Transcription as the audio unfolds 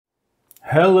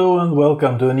Hello and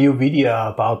welcome to a new video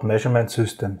about measurement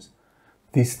systems.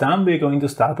 This time we're going to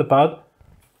start about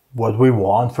what we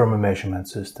want from a measurement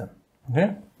system.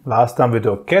 Okay? Last time we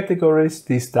did categories.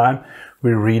 This time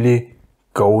we really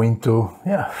go into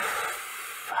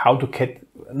how to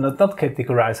not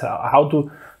categorize,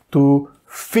 how to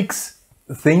fix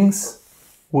things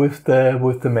with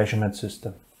the measurement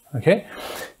system. Okay?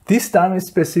 This time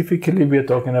specifically we are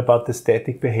talking about the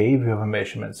static behavior of a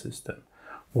measurement system.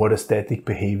 What a static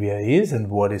behavior is and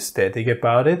what is static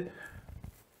about it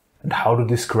and how to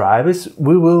describe it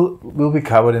will be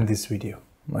covered in this video.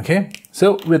 Okay,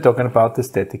 so we're talking about the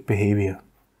static behavior.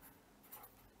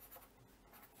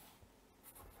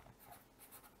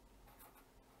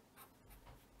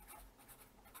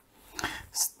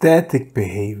 Static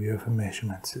behavior of a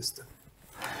measurement system.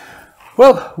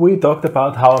 Well, we talked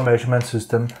about how a measurement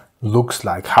system looks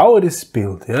like, how it is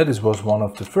built. Yeah, this was one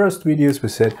of the first videos. We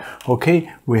said,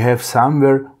 okay, we have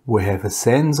a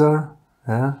sensor.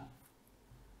 Yeah,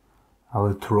 I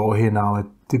will draw here now a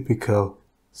typical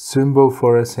symbol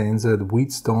for a sensor, the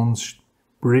Wheatstone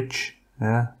bridge.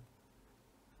 Yeah,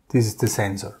 this is the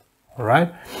sensor. All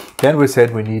right. Then we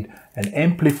said we need an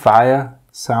amplifier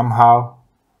somehow.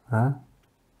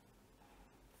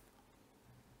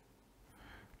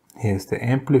 Here's the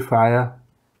amplifier.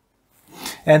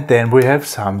 And then we have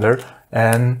somewhere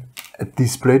a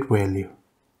displayed value.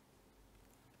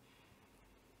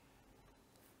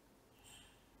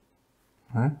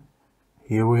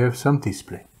 Here we have some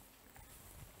display.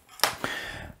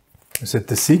 So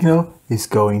the signal is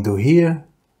going to here.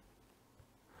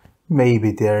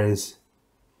 Maybe there is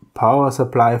power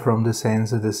supply from the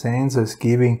sensor. The sensor is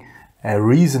giving a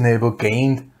reasonable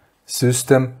gain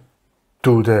system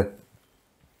to the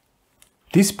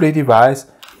display device.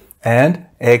 And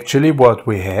actually what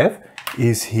we have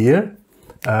is here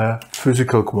a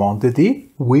physical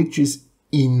quantity which is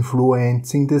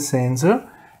influencing the sensor,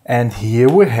 and here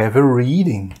we have a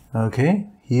reading. Okay,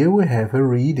 here we have a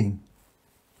reading.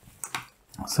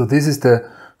 So this is the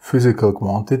physical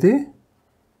quantity.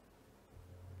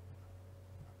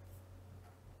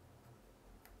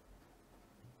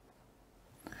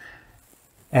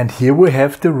 And here we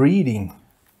have the reading,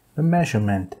 the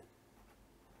measurement.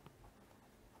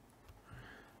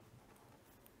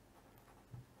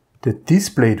 The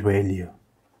displayed value.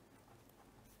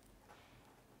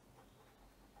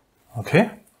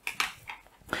 Okay.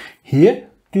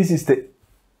 Here, this is the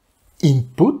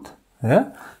input.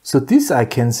 Yeah. So this I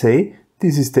can say,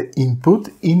 this is the input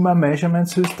in my measurement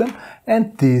system,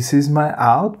 and this is my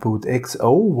output,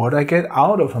 XO, what I get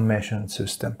out of a measurement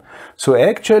system. So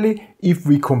actually, if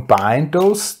we combine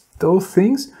those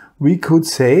things, we could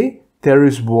say there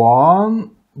is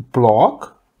one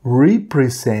block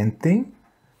representing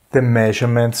the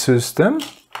measurement system,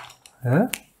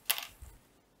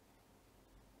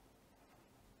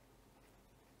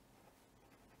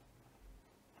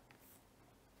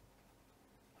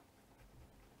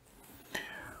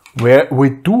 where we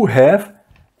do have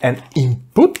an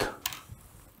input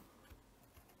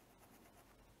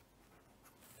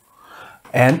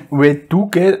and we do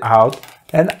get out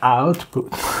an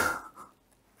output.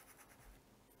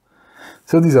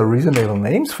 So these are reasonable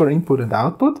names for input and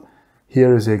output.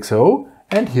 Here is XO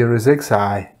and here is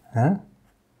XI.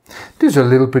 This is a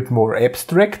little bit more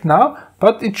abstract now,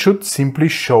 but it should simply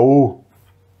show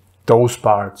those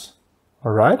parts.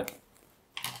 All right?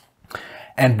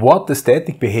 And what the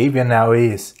static behavior now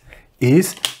is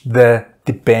the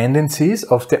dependencies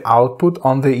of the output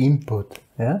on the input.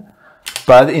 Yeah?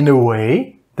 But in a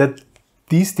way that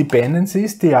these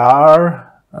dependencies, they are,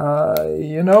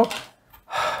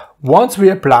 once we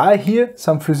apply here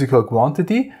some physical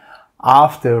quantity,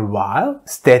 after a while,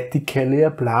 statically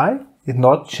apply, it's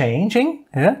not changing,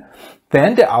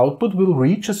 then the output will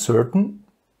reach a certain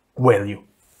value.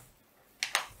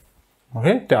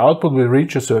 Okay, the output will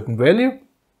reach a certain value,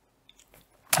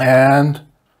 and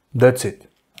that's it.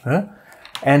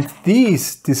 And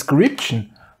this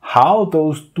description, how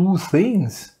those two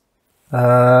things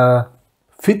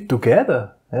fit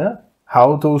together,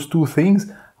 how those two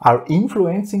things are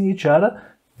influencing each other,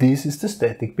 this is the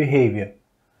static behavior.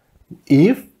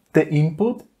 If the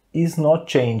input is not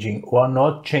changing or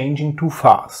not changing too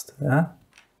fast.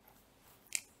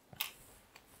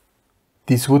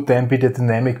 This would then be the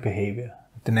dynamic behavior.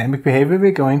 Dynamic behavior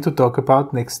we're going to talk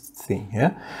about next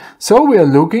thing. So we are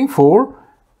looking for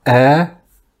a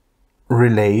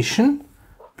relation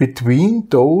between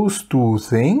those two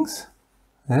things.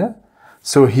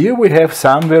 So here we have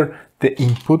somewhere the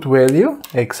input value,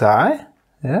 Xi.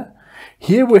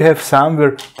 Here we have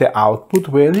somewhere the output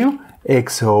value,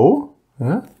 XO.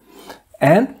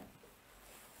 And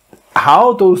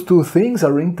how those two things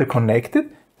are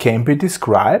interconnected can be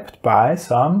described by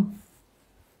some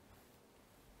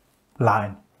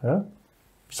line. Yeah?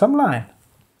 Some line,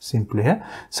 simply. Yeah?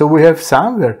 So we have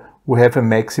somewhere, we have a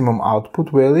maximum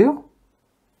output value.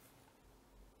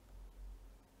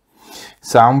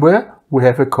 Somewhere we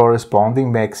have a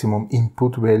corresponding maximum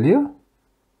input value.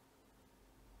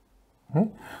 Okay?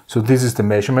 So this is the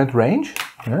measurement range.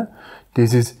 Yeah?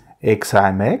 This is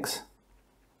xi max,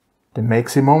 the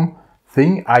maximum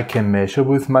thing I can measure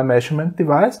with my measurement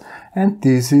device, and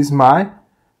this is my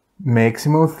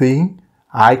maximum thing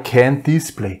I can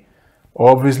display.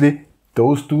 Obviously,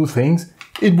 those two things,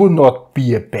 it would not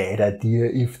be a bad idea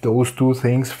if those two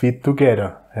things fit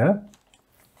together. Yeah?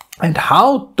 And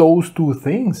how those two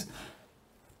things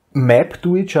map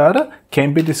to each other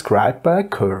can be described by a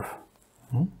curve.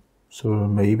 So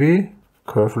maybe a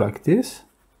curve like this.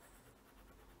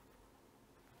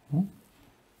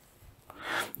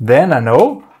 Then I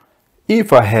know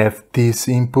if I have this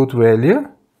input value,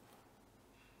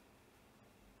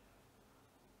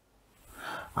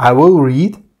 I will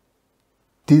read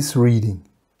this reading.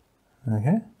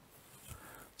 Okay?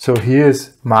 So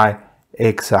here's my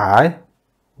xi1,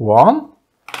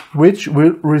 which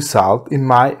will result in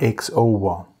my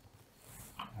xo1.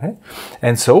 Okay?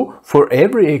 And so for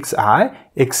every xi,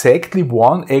 exactly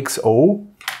one xo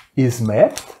is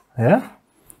mapped. Yeah?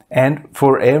 And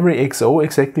for every xo,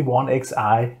 exactly one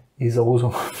xi is also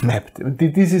mapped.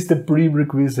 This is the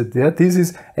prerequisite. Yeah? This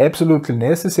is absolutely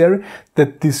necessary,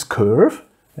 that this curve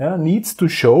needs to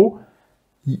show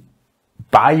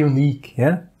bi-unique.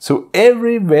 Yeah? So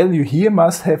every value here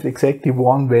must have exactly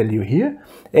one value here.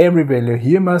 Every value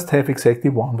here must have exactly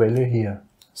one value here.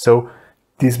 So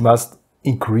this must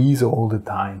increase all the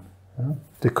time,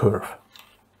 the curve.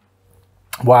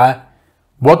 Why?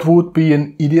 What would be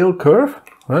an ideal curve?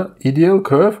 Well, ideal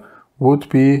curve would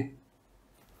be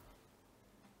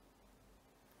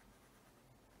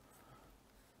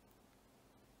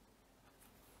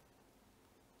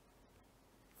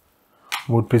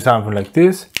something like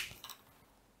this.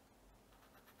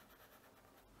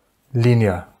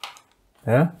 Linear.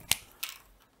 Yeah?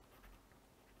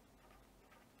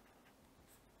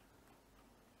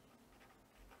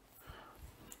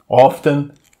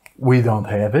 Often we don't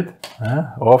have it.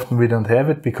 Often we don't have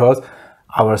it because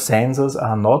our sensors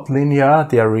are not linear.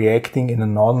 They are reacting in a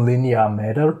non-linear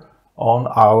manner on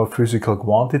our physical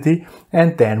quantity.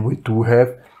 And then we do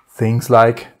have things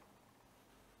like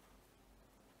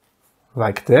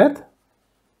that.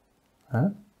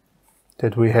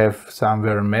 That we have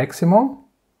somewhere maximum.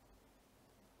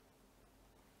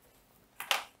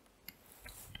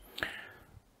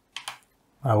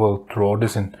 I will draw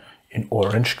this in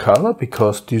orange color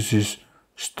because this is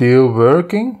still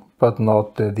working, but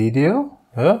not that ideal.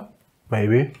 Yeah,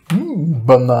 maybe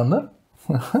banana.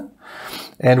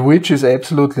 And which is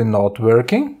absolutely not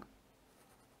working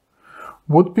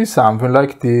would be something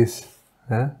like this.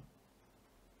 Yeah?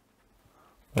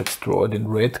 Let's draw it in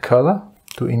red color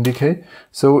to indicate.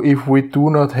 So if we do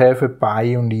not have a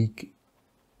bi-unique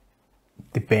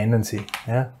dependency,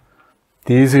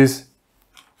 this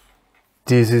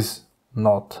is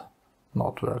not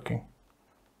working.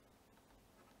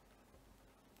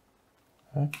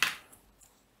 Okay.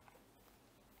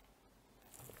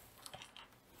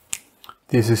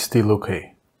 This is still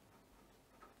okay.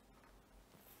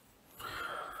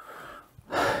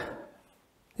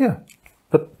 Yeah,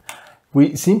 but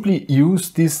we simply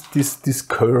use this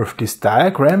curve, this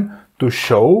diagram, to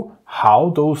show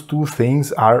how those two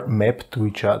things are mapped to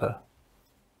each other.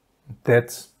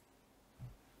 That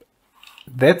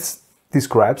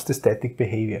describes the static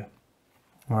behavior.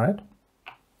 All right?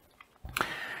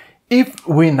 If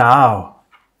we now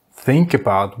think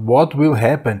about what will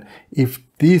happen if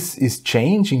this is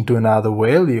changing to another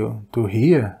value, to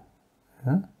here,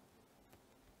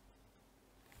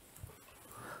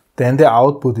 then the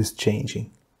output is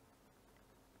changing.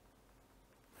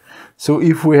 So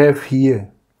if we have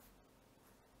here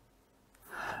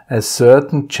a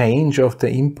certain change of the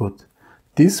input,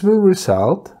 this will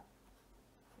result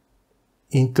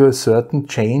into a certain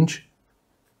change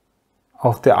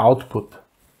of the output.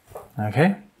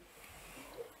 Okay?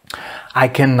 I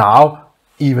can now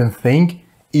even think,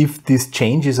 if these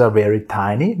changes are very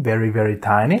tiny, very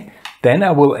tiny, then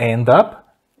I will end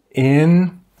up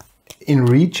in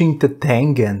reaching the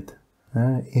tangent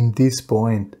in this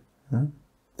point.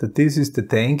 So this is the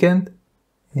tangent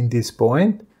in this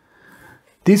point.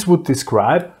 This would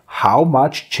describe how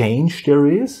much change there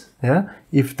is,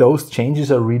 if those changes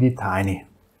are really tiny.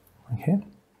 Okay?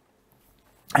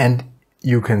 And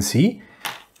you can see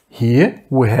here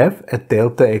we have a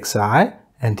delta xi,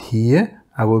 and here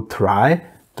I will try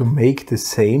to make the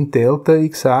same delta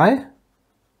xi.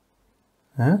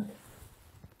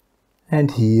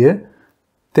 And here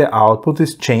the output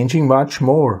is changing much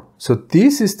more. So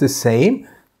this is the same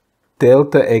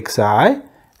delta xi,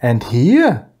 and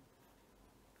here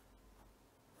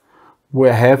we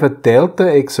have a delta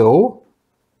xo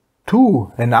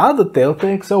 2, another delta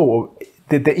xo.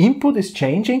 The input is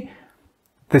changing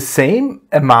the same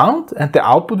amount and the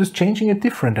output is changing a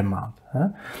different amount.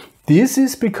 This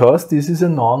is because this is a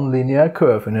non-linear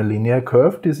curve. In a linear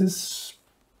curve, this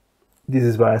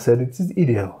is why I said it is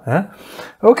ideal.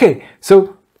 Okay,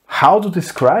 so how to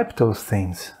describe those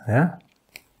things?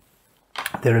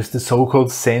 There is the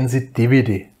so-called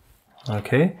sensitivity.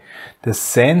 Okay, the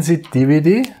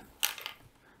sensitivity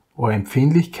or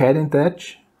Empfindlichkeit in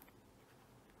Dutch,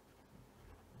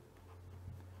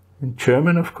 in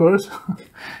German of course.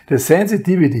 The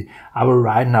sensitivity, I will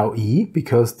write now E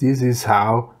because this is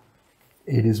how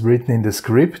it is written in the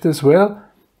script as well.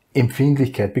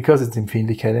 Empfindlichkeit, because it's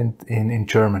Empfindlichkeit in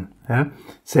German.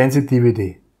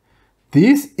 Sensitivity.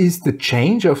 This is the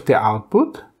change of the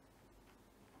output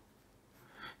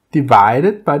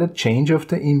divided by the change of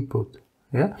the input.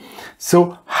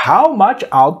 So how much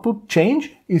output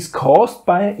change is caused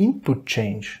by an input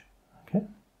change? Okay.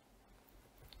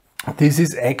 This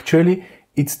is actually,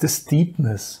 it's the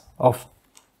steepness of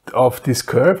this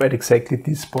curve at exactly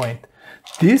this point.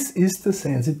 This is the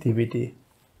sensitivity.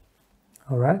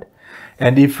 All right,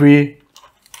 and if we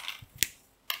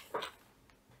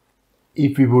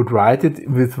would write it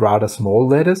with rather small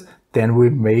letters, then we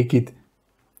make it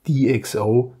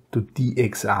dxo to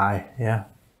dxi.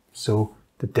 So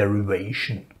the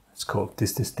derivation, it's called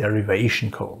this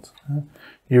derivation called.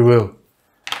 You will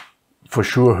for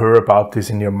sure hear about this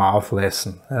in your math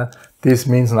lesson. This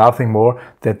means nothing more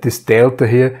that this delta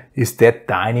here is that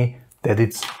tiny that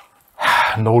it's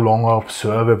no longer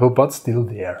observable but still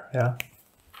there.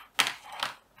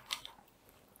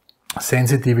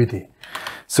 Sensitivity.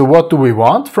 So what do we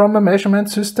want from a measurement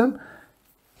system?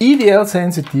 Ideal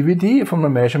sensitivity from a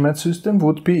measurement system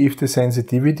would be if the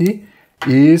sensitivity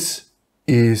is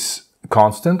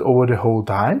constant over the whole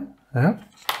time.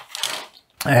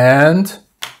 And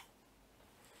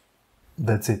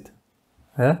that's it.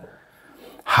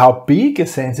 How big a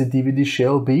sensitivity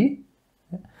shall be?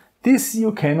 This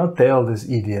you cannot tell, this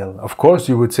ideal. Of course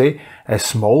you would say a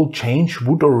small change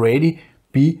would already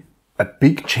be a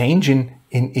big change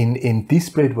in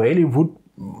displayed value.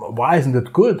 Why isn't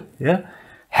that good?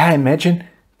 Imagine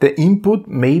the input,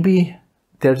 maybe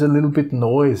there's a little bit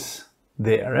noise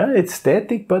there. It's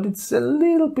static, but it's a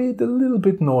little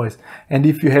bit noise. And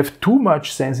if you have too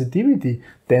much sensitivity,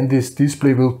 then this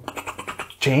display will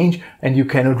change and you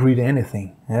cannot read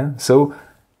anything. So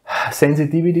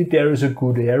sensitivity, there is a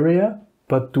good area,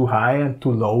 but too high and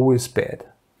too low is bad.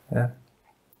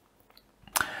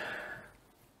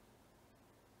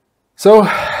 So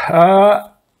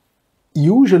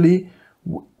usually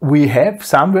we have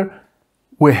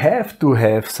to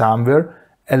have somewhere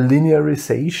a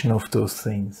linearization of those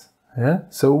things.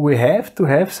 So we have to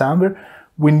have somewhere,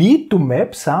 we need to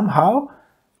map somehow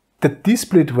the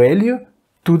displayed value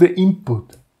to the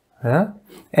input.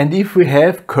 And if we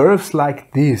have curves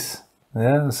like this,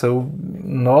 so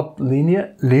not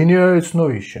linear is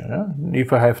no issue.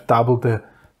 If I have double the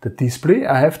display,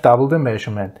 I have double the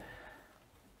measurement.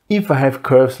 If I have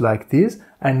curves like this,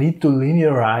 I need to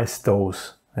linearize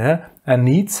those. I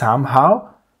need somehow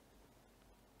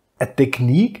a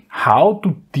technique how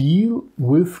to deal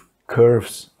with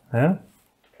curves. I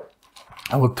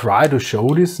will try to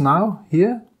show this now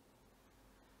here.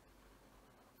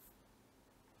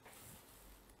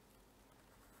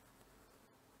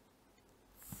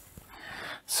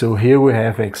 So here we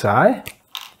have xi.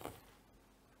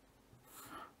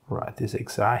 Write this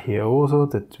xi here also,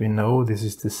 that we know this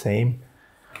is the same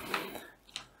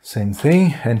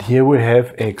thing. And here we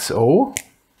have xo.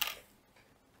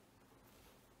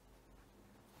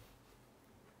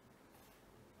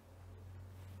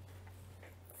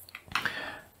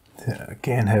 There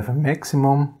again have a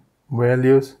maximum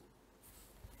values.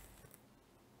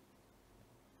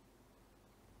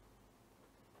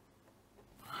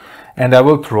 And I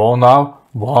will draw now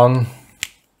one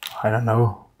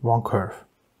curve.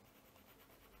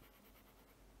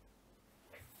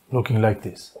 Looking like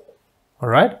this. All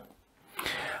right?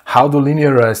 How to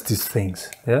linearize these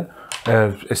things?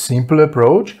 A simple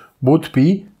approach would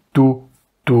be to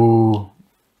do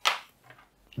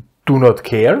not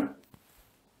care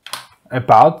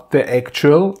about the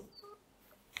actual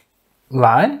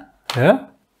line,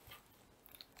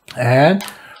 and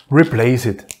replace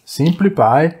it simply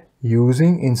by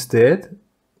using instead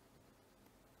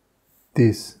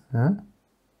this.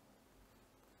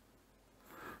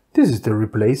 This is the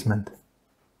replacement.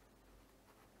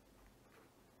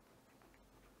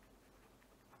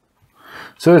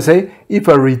 So I say, if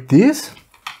I read this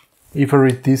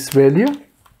value,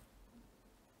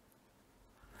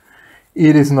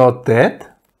 it is not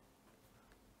that,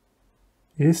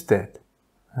 it is that.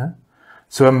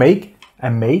 So I make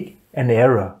an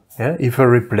error. If I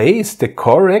replace the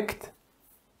correct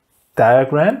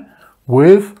diagram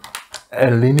with a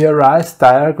linearized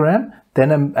diagram,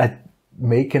 then I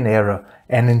make an error.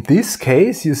 And in this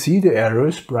case, you see the error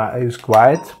is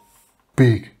quite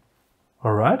big.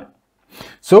 All right?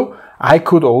 So I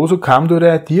could also come to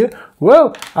the idea,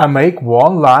 well, I make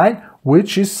one line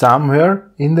which is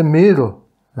somewhere in the middle.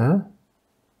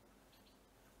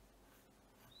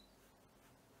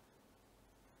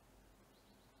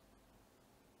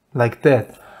 Like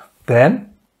that.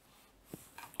 Then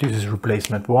this is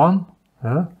replacement 1,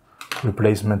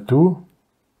 replacement 2.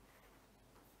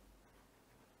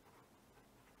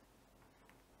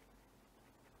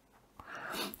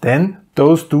 Then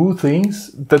those two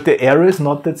things, that the error is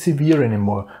not that severe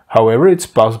anymore. However, it's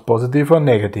positive or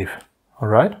negative. All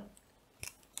right?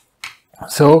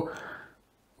 So,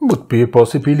 would be a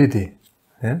possibility.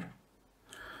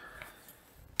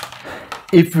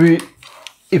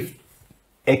 If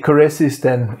accuracy is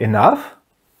then enough,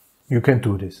 you can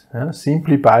do this.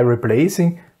 Simply by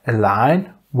replacing a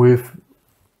line with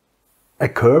a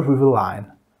curve with a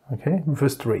line, okay, with a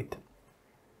straight.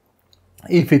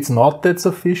 If it's not that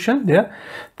sufficient,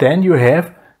 then you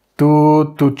have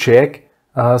to check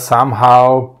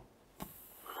somehow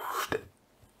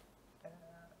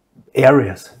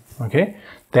areas. Okay,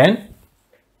 then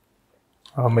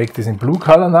I'll make this in blue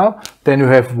color now. Then you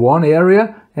have one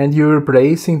area and you're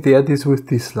replacing this with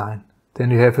this line.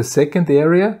 Then you have a second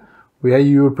area where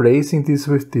you're replacing this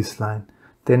with this line.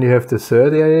 Then you have the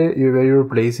third area where you're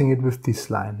replacing it with this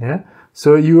line.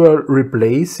 So you are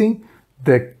replacing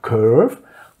the curve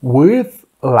with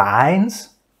lines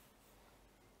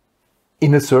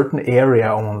in a certain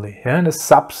area only, in a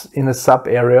sub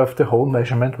area of the whole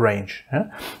measurement range.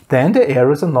 Then the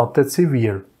errors are not that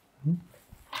severe.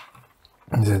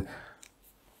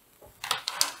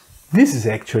 This is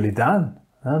actually done.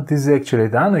 This is actually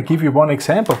done. I give you one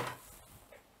example.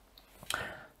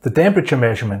 The temperature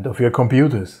measurement of your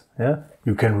computers.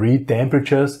 You can read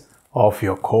temperatures of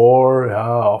your core,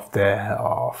 of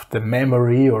the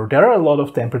memory, or there are a lot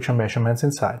of temperature measurements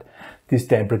inside. These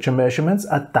temperature measurements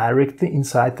are directly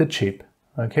inside the chip.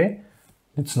 Okay,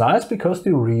 it's nice because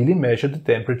they really measure the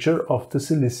temperature of the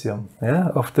silicium,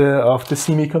 of the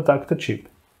semiconductor chip.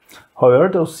 However,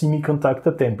 those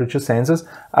semiconductor temperature sensors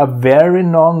are very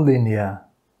non-linear.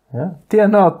 They're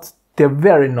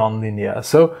very non-linear.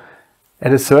 So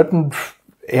at a certain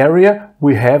area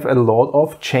we have a lot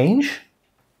of change.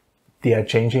 They are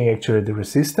changing actually the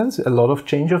resistance, a lot of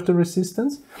change of the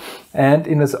resistance. And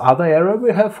in this other area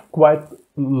we have quite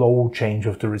low change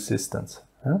of the resistance.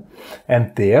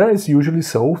 And there is usually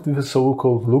solved with a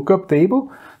so-called lookup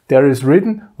table. There is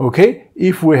written, okay,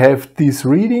 if we have this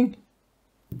reading,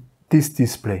 this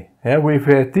display. If we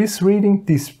have this reading,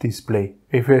 this display.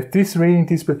 If we have this reading,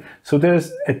 display. So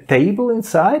there's a table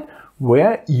inside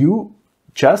where you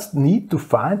just need to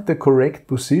find the correct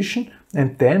position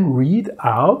and then read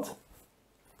out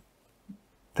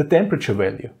the temperature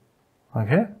value.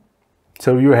 Okay,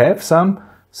 so you have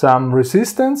some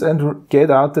resistance and get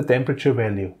out the temperature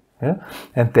value.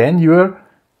 And then you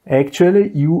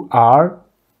are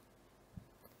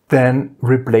then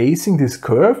replacing this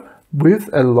curve with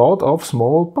a lot of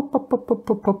small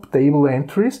table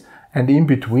entries, and in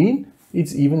between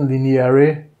it's even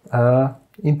linearly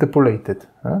interpolated.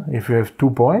 If you have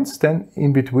 2 points, then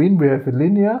in between we have a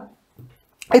linear.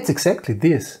 It's exactly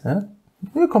this.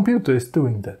 Your computer is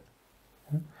doing that.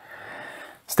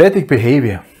 Static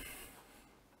behavior.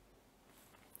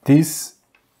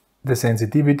 The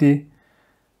sensitivity,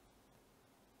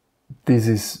 this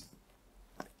is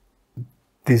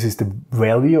the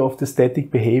value of the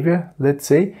static behavior, let's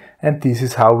say, and this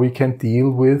is how we can deal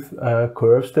with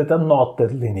curves that are not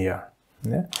that linear.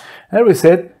 And we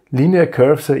said linear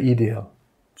curves are ideal.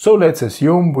 So let's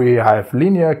assume we have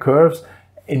linear curves.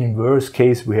 In worst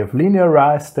case, we have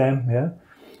linearized them.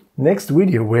 Next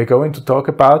video, we're going to talk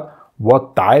about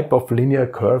what type of linear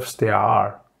curves there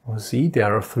are. You see,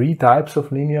 there are 3 types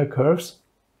of linear curves.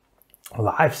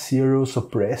 Live zero,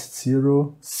 suppressed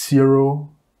zero, zero.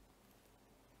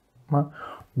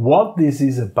 What this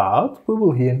is about, we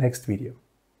will hear next video.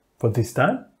 For this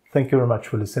time, thank you very much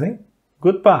for listening.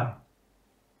 Goodbye.